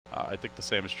I think the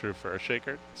same is true for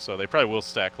Earthshaker, so they probably will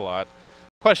stack a lot.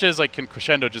 Question is, like, can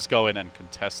Crescendo just go in and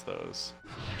contest those?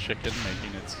 Chicken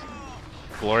making its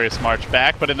glorious march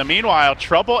back, but in the meanwhile,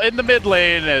 trouble in the mid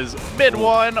lane as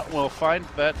mid1 will find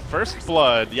that first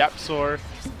blood. YapzOr,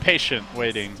 patient,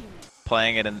 waiting.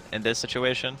 Playing it in this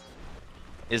situation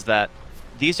is that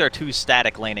these are two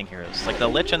static laning heroes. Like, the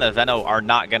Lich and the Veno are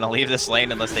not going to leave this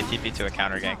lane unless they TP to a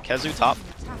counter gank. KheZu top.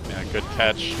 Yeah, good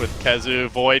catch with KheZu.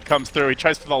 Void comes through. He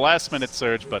tries for the last minute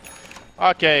surge, but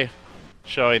okay,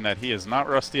 showing that he is not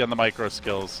rusty on the micro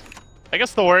skills. I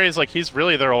guess the worry is, like, he's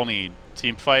really their only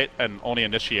team fight and only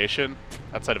initiation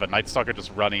outside of a Night Stalker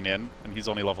just running in, and he's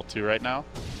only level 2 right now.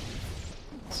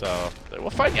 So we'll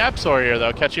find YapzOr here,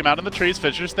 though. Catch him out in the trees.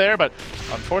 Fisher's there, but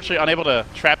unfortunately unable to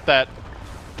trap that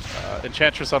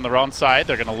Enchantress on the wrong side.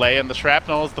 They're going to lay in the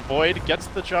shrapnels. The Void gets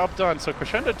the job done. So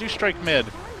Crescendo do strike mid.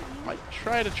 Might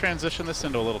try to transition this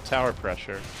into a little tower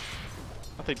pressure.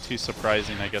 Nothing too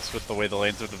surprising, I guess, with the way the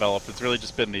lanes have developed. It's really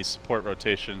just been these support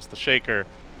rotations. The Shaker,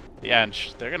 the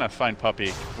Ench, they're going to find Puppey,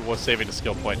 who was saving a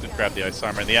skill point to grab the Ice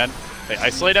Armor in the end. They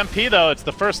isolate MP, though. It's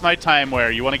the first nighttime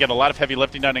where you want to get a lot of heavy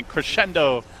lifting done, and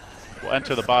Crescendo will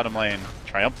enter the bottom lane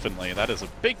triumphantly. That is a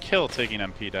big kill, taking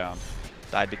MP down.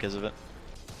 Died because of it.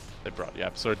 They brought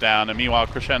YapzOr down, and meanwhile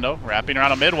Crescendo wrapping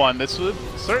around a mid1. This would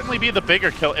certainly be the bigger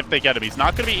kill if they get him. He's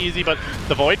not going to be easy, but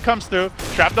the Void comes through.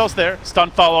 Shrapnel's there. Stun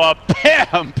follow-up.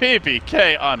 Bam!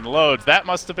 PBK unloads. That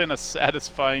must have been a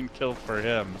satisfying kill for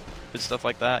him. Good stuff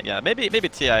like that. Yeah, maybe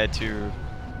TI2.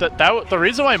 The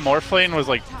reason why Offlane was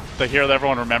like the hero that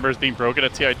everyone remembers being broken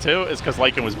at TI2 is because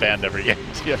Lycan was banned every game.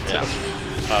 Yeah.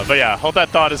 But yeah, hold that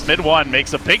thought as mid1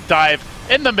 makes a big dive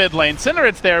in the mid lane.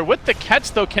 Cinderid's there with the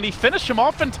catch, though. Can he finish him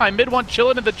off in time? Mid1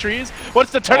 chilling in the trees.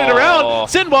 Wants to turn it around.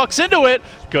 Sin walks into it.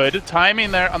 Good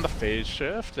timing there on the phase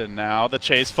shift. And now the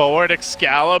chase forward.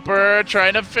 Excalibur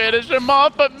trying to finish him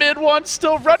off, but mid1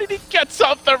 still running. He gets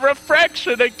off the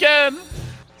refraction again.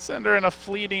 Cinder in a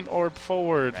fleeting orb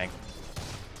forward. Dang.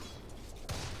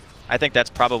 I think that's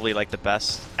probably like the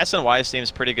best. SNY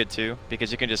seems pretty good too, because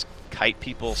you can just kite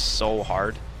people so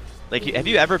hard. Like, have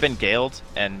you ever been Galed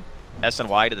and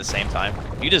SNY at the same time?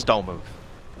 You just don't move.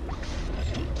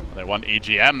 They want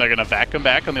EGM. They're going to vac him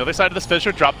back on the other side of this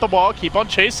Fissure. Drop the wall. Keep on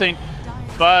chasing.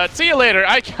 But see you later.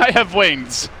 I have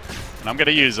wings, and I'm going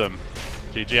to use them.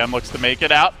 GGM looks to make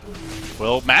it out.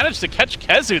 Will manage to catch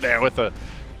KheZu there with a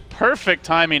perfect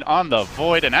timing on the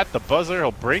Void, and at the buzzer,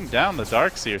 he'll bring down the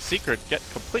Darkseer. Secret get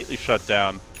completely shut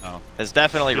down. Oh, it's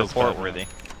definitely report-worthy.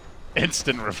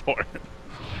 Instant report.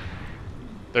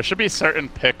 There should be certain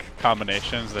pick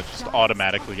combinations that just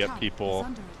automatically get people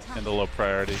in the low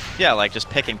priority. Yeah, like just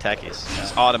picking techies.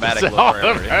 Just automatic low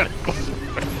priority.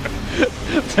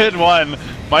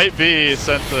 Mid1 might be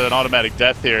sent to an automatic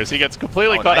death here as he gets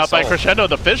completely caught out by Crescendo.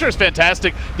 The Fissure's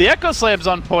fantastic. The Echo Slam's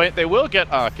on point. They will get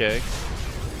Ake.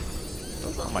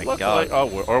 Oh my god.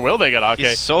 Like, or will they get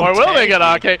Ake? So or will they get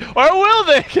Ake? Or will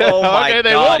they get Ake? Oh my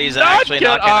they god, will he's not actually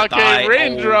get not gonna die.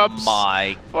 Raindrops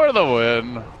for the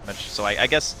win. So I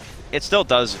guess it still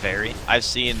does vary. I've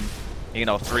seen, you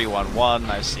know, 3-1-1.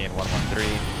 I've seen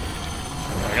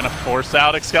 1-1-3. They're gonna force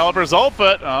out Excalibur's ult,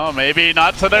 but maybe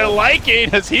not to their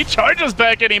liking as he charges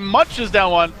back and he munches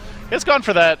down one. He's gone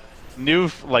for that new,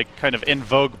 like, kind of in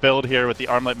vogue build here with the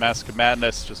Armlet Mask of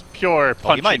Madness. Just pure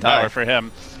punching power for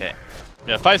him. Okay.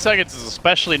 Yeah, 5 seconds is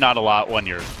especially not a lot when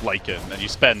you're Lycan, and you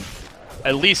spend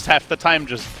at least half the time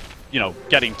just, you know,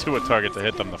 getting to a target to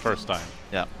hit them the first time.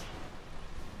 Yeah.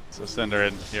 So Cinder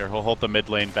in here, he'll hold the mid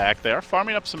lane back. They are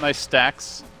farming up some nice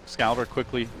stacks. Excalibur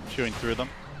quickly chewing through them.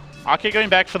 Ake going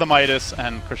back for the Midas,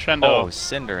 and Crescendo. Oh,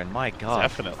 Cinder, and my god.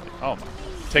 Definitely. Oh my.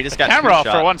 Take the camera off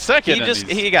for 1 second.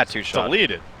 He got two shots.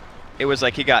 Deleted. It was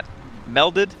like he got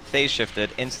melded, phase shifted,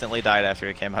 instantly died after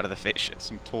he came out of the phase shift.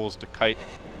 Some tools to kite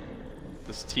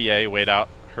this TA, wait out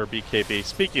her BKB.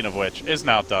 Speaking of which, is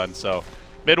now done. So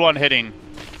mid1 hitting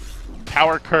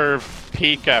power curve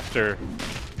peak after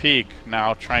peak,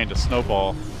 now trying to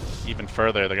snowball even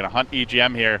further. They're going to hunt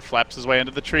EGM here. Flaps his way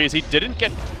into the trees. He didn't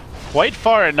get quite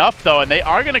far enough, though, and they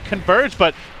are going to converge,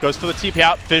 but goes for the TP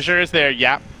out. Fissure is there.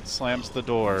 Yap slams the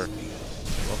door.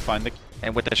 We'll find the...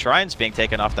 And with the shrines being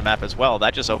taken off the map as well,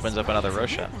 that just opens up another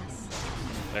Rosha.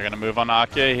 They're going to move on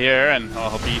Ake here, and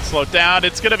he'll be slowed down.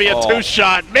 It's going to be a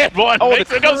two-shot. Mid1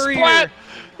 makes it go splat.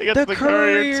 He gets the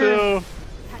courier, too.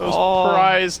 Those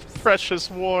prized, precious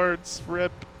wards.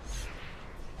 Rip.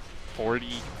 40.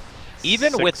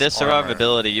 Even with this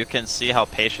survivability, you can see how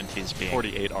patient he's being.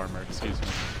 48 armor, excuse me.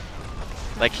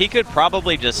 Like, he could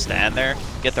probably just stand there,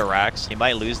 get the racks. He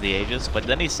might lose the Aegis, but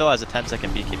then he still has a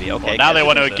 10-second BKB. Okay, well, now they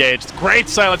want to engage. Great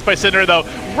silence by Cinder, though.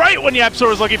 Right when YapzOr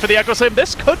was looking for the Echo Slam,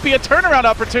 this could be a turnaround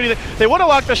opportunity. They want to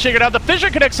lock the Shiger down. The Fissure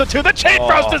connects the two. The Chain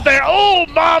Frost is there. Oh,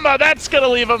 mama, that's going to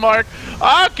leave a mark.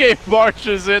 Ake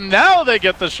marches in. Now they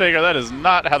get the Shiger. That is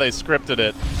not how they scripted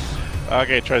it.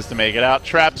 Ake tries to make it out.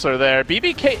 Traps are there.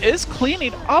 BBK is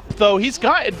cleaning up, though. He's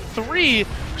gotten 3,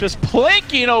 just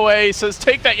planking away. He says,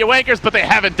 take that, you wankers, but they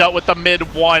haven't dealt with the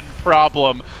mid-1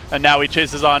 problem. And now he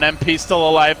chases on. MP still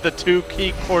alive. The 2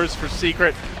 key cores for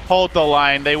Secret hold the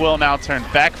line. They will now turn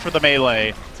back for the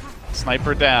melee.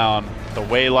 Sniper down. The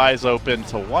way lies open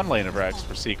to 1 lane of racks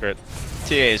for Secret.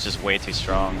 TA is just way too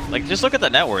strong. Like, just look at the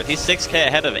net worth. He's 6K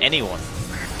ahead of anyone,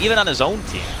 even on his own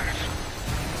team.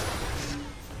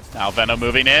 Now Venom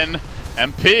moving in.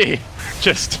 MP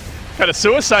just kind of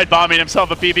suicide bombing himself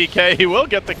at BBK. He will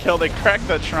get the kill. They crack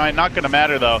that shrine. Not going to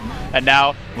matter, though. And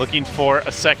now looking for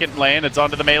a second lane. It's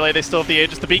onto the melee. They still have the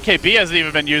Aegis. The BKB hasn't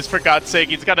even been used, for God's sake.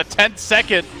 He's got a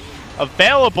 10-second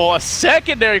available. A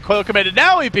secondary coil committed.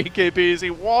 Now he BKBs. He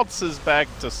waltzes back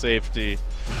to safety.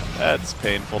 That's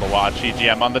painful to watch.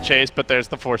 EGM on the chase, but there's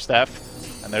the 4-staff.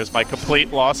 And there's my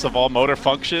complete loss of all motor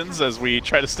functions as we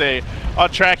try to stay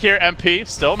on track here. MP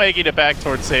still making it back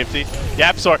towards safety.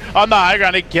 YapzOr on the high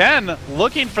ground again,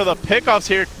 looking for the pickoffs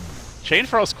here. Chain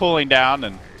Frost cooling down,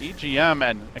 and EGM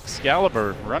and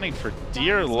Excalibur running for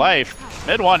dear life.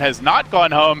 Mid-1 has not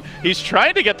gone home. He's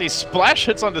trying to get these splash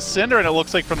hits onto Cinder, and it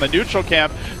looks like from the neutral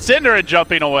camp. Cinder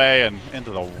jumping away and into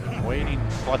the waiting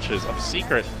clutches of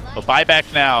Secret. But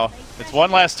buyback now. It's one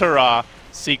last hurrah.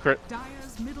 Secret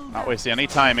not wasting any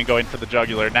time and going for the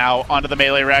jugular. Now onto the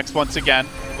melee racks once again.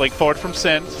 Blink forward from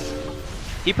Sin.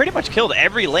 He pretty much killed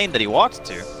every lane that he walked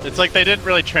to. It's like they didn't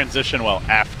really transition well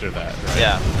after that, right?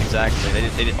 Yeah, exactly.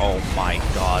 They did. Oh my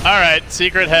god. All right,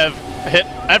 Secret have hit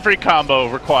every combo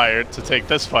required to take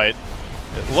this fight.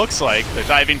 It looks like they're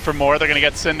diving for more. They're going to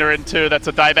get Cinder in too. That's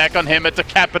a dieback on him. A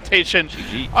decapitation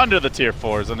GG. Under the tier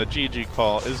 4s, and the GG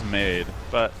call is made.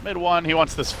 But mid-1, he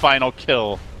wants this final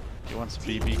kill. He wants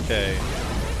BBK.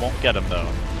 Won't get him though.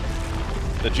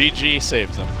 The GG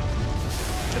saves him.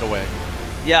 Get away.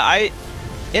 Yeah,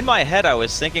 in my head I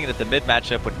was thinking that the mid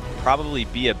matchup would probably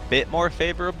be a bit more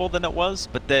favorable than it was,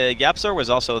 but the YapzOr was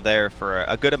also there for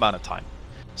a good amount of time.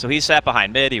 So he sat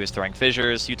behind mid, he was throwing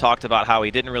fissures. You talked about how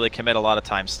he didn't really commit a lot of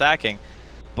time stacking,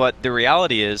 but the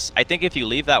reality is, I think if you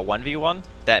leave that 1v1,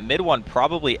 that mid one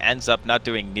probably ends up not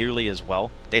doing nearly as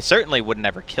well. They certainly would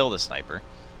never kill the sniper,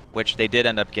 which they did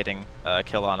end up getting a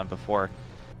kill on him before.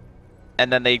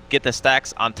 And then they get the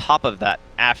stacks on top of that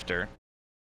after.